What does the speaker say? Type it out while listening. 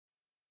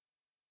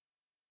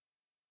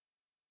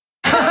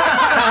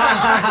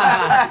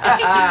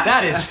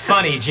That is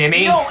funny,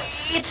 Jimmy. No,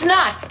 it's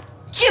not.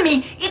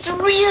 Jimmy, it's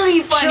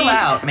really funny. Chill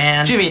out,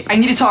 man. Jimmy, I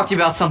need to talk to you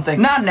about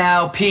something. Not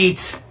now,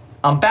 Pete.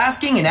 I'm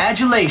basking in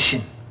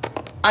adulation.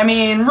 I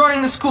mean,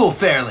 running the school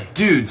fairly.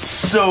 Dude,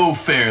 so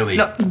fairly.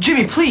 No,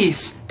 Jimmy,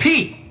 please.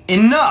 Pete,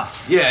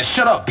 enough. Yeah,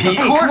 shut up, Pete.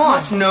 The court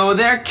must know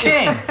their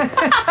king.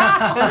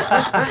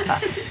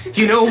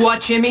 You know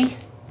what, Jimmy?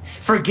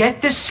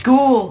 Forget the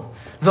school.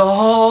 The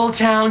whole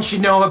town should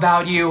know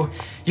about you.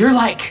 You're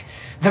like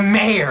the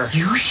mayor.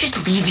 You should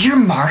leave your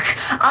mark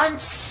on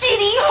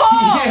City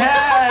Hall.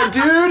 Yeah,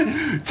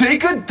 dude.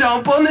 Take a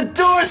dump on the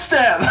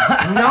doorstep.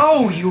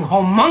 No, you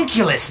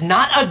homunculus,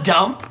 not a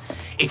dump.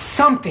 It's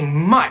something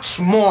much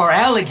more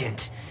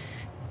elegant.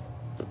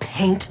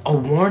 Paint a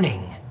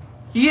warning.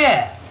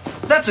 Yeah,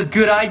 that's a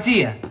good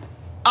idea.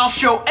 I'll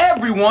show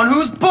everyone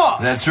who's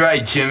boss. That's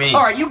right, Jimmy.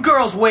 All right, you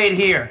girls wait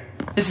here.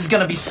 This is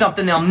gonna be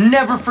something they'll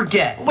never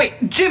forget. Wait,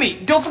 Jimmy,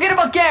 don't forget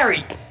about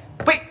Gary.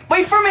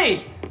 Wait for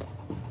me.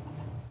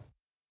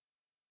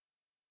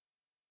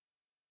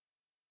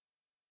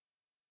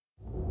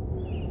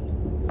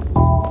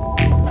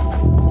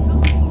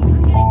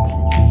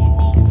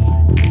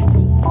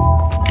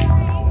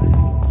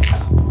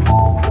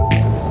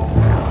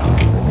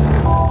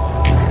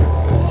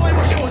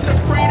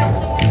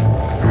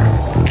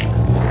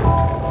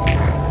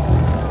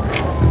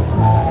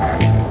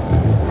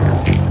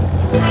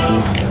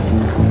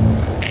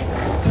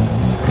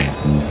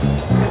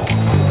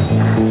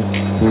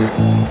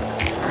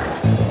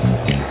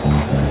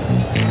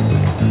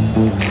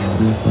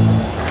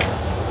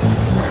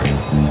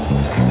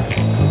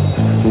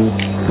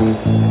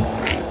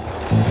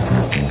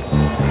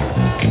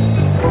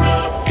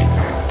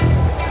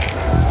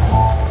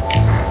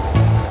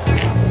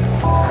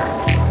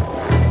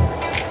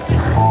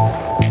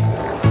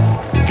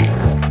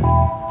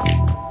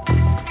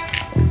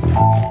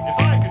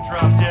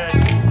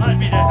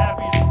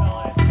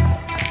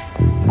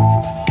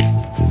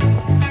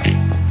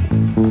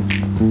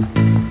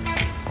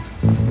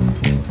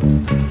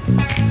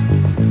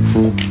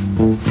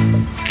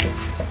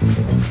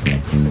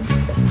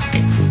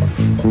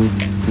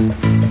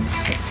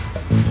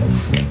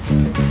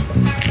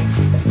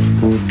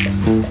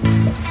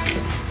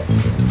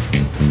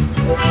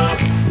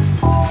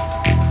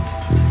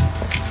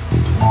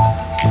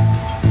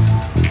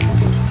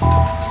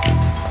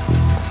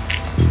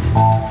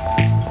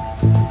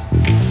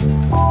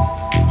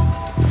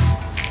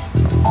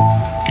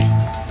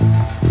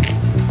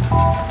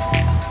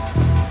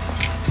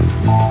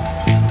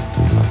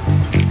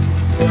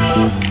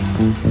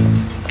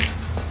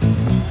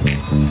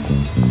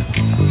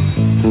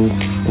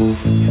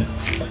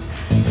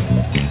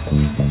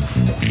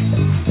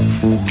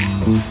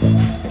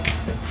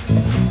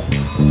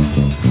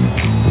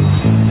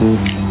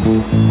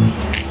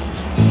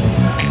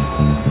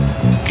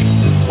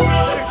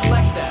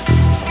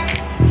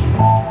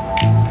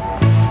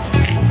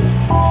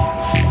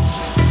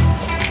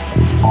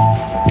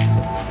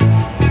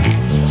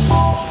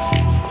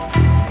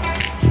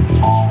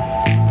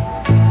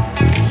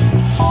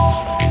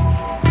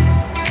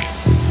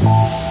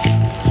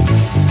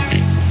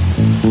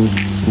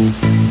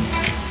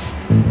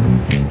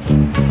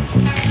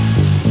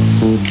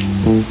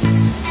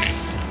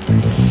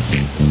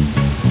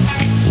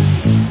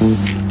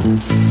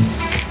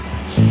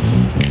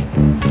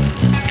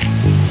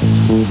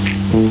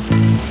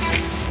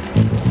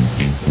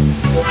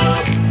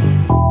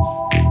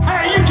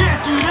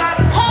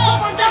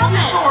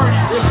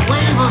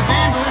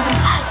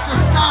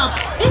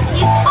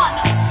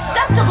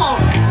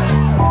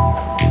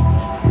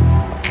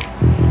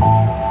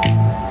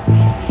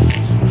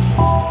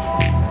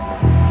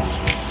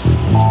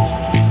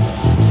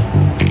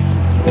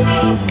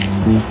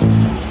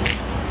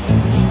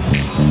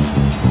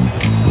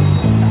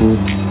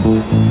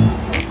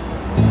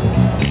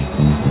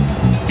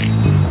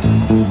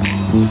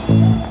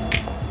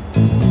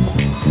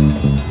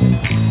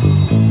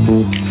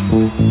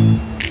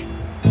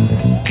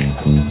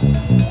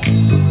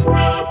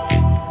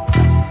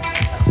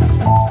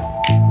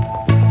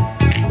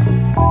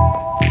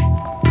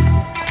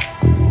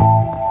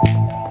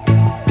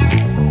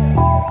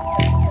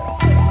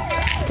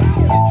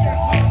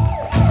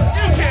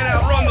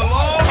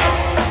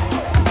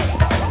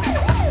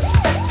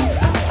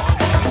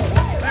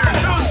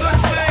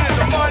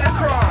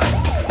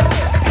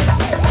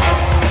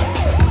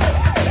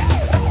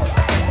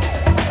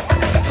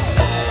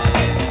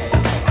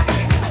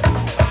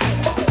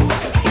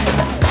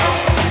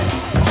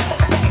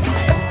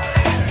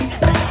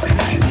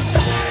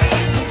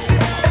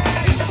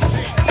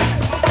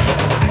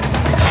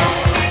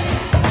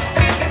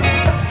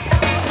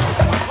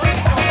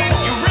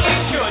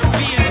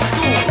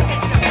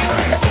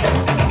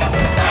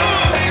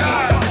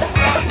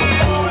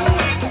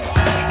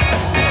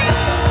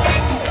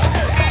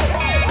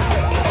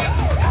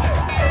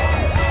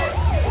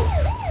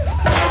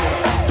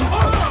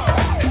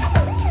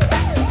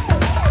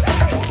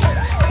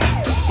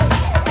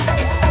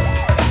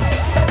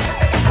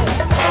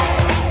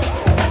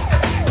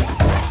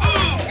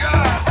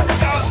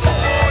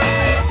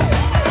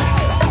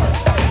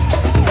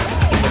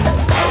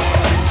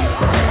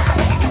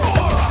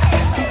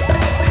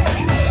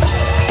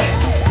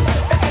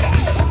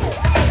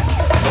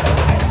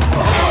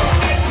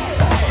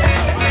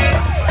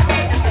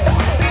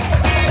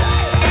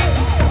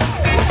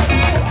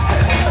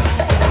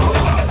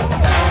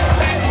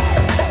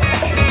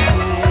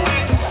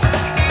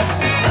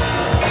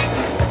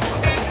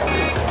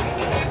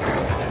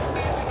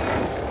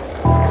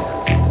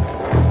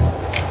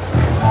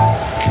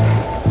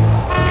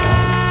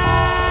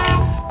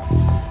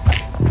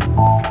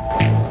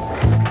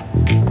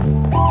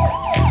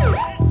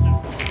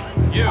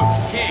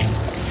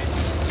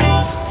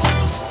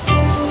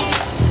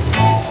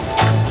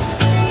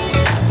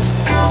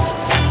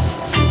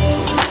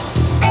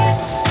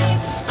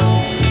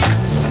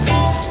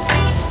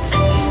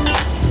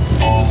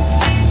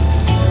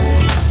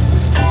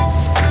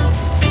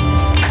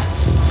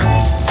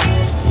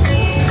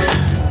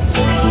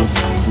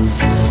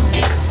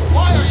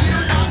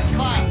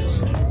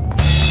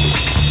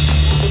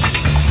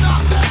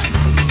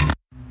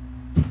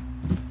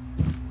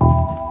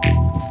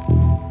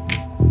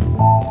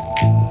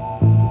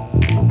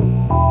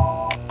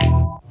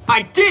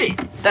 I did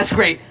it! That's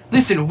great.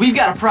 Listen, we've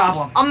got a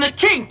problem. I'm the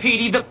king,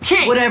 Petey, the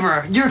king!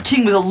 Whatever. You're a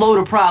king with a load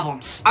of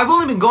problems. I've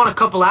only been gone a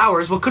couple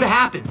hours. What could have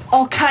happened?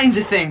 All kinds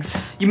of things.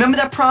 You remember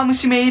that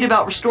promise you made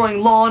about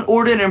restoring law and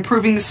order and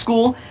improving the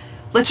school?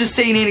 Let's just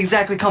say it ain't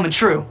exactly coming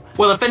true.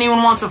 Well, if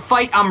anyone wants a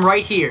fight, I'm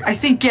right here. I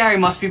think Gary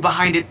must be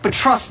behind it, but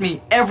trust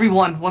me,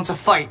 everyone wants a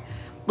fight.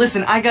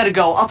 Listen, I gotta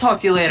go. I'll talk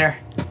to you later.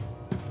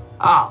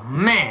 Oh,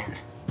 man.